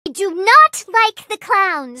do not like the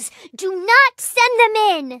clowns. Do not send them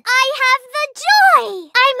in. I have the joy.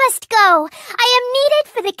 I must go. I am needed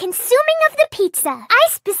for the consuming of the pizza. I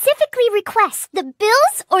specifically request the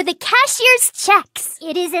bills or the cashier's checks.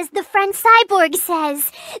 It is as the friend Cyborg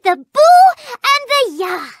says, the boo and the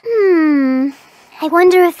ya. I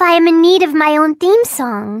wonder if I am in need of my own theme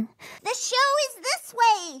song. The show is this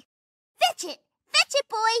way. Fetch it. Fetch it,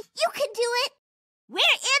 boy. You can do it. We're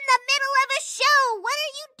in the middle of a show. What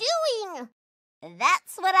are you doing?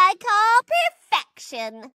 That's what I call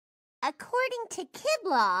perfection. According to Kid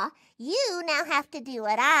Law, you now have to do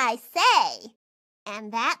what I say.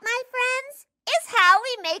 And that, my friends, is how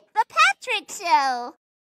we make the Patrick Show.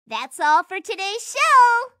 That's all for today's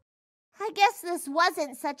show. I guess this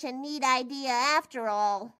wasn't such a neat idea after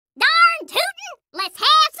all. Darn tootin'! Let's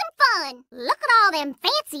have some fun! Look at all them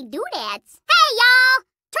fancy doodads. Hey, y'all!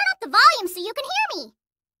 Turn up the volume so you can hear me.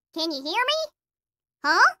 Can you hear me?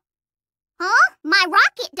 Huh? My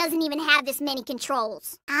rocket doesn't even have this many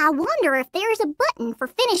controls. I wonder if there's a button for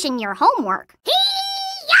finishing your homework.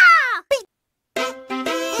 Hee-yah!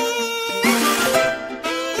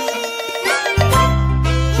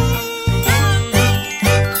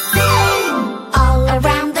 All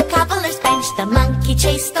around the cobbler's bench, the monkey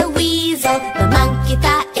chased the weasel. The monkey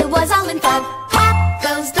thought it was all in fun. Pop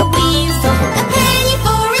goes the weasel. A penny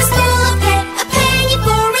for a spool of thread, a penny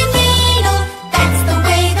for a needle. That's the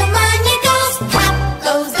way the money goes. Pop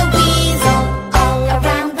goes the weasel. All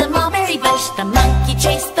around the mulberry bush, the monkey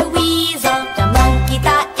chased the weasel. The monkey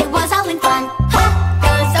thought it was all in fun. Pop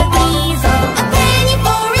goes the weasel. A penny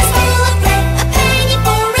for a spool of thread, a penny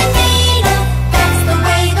for a needle. That's the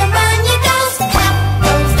way the money goes. Pop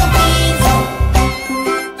goes the weasel.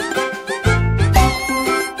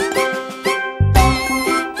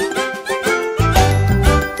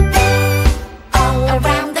 All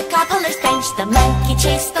around the cobbler's bench, the monkey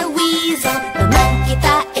chased the weasel. The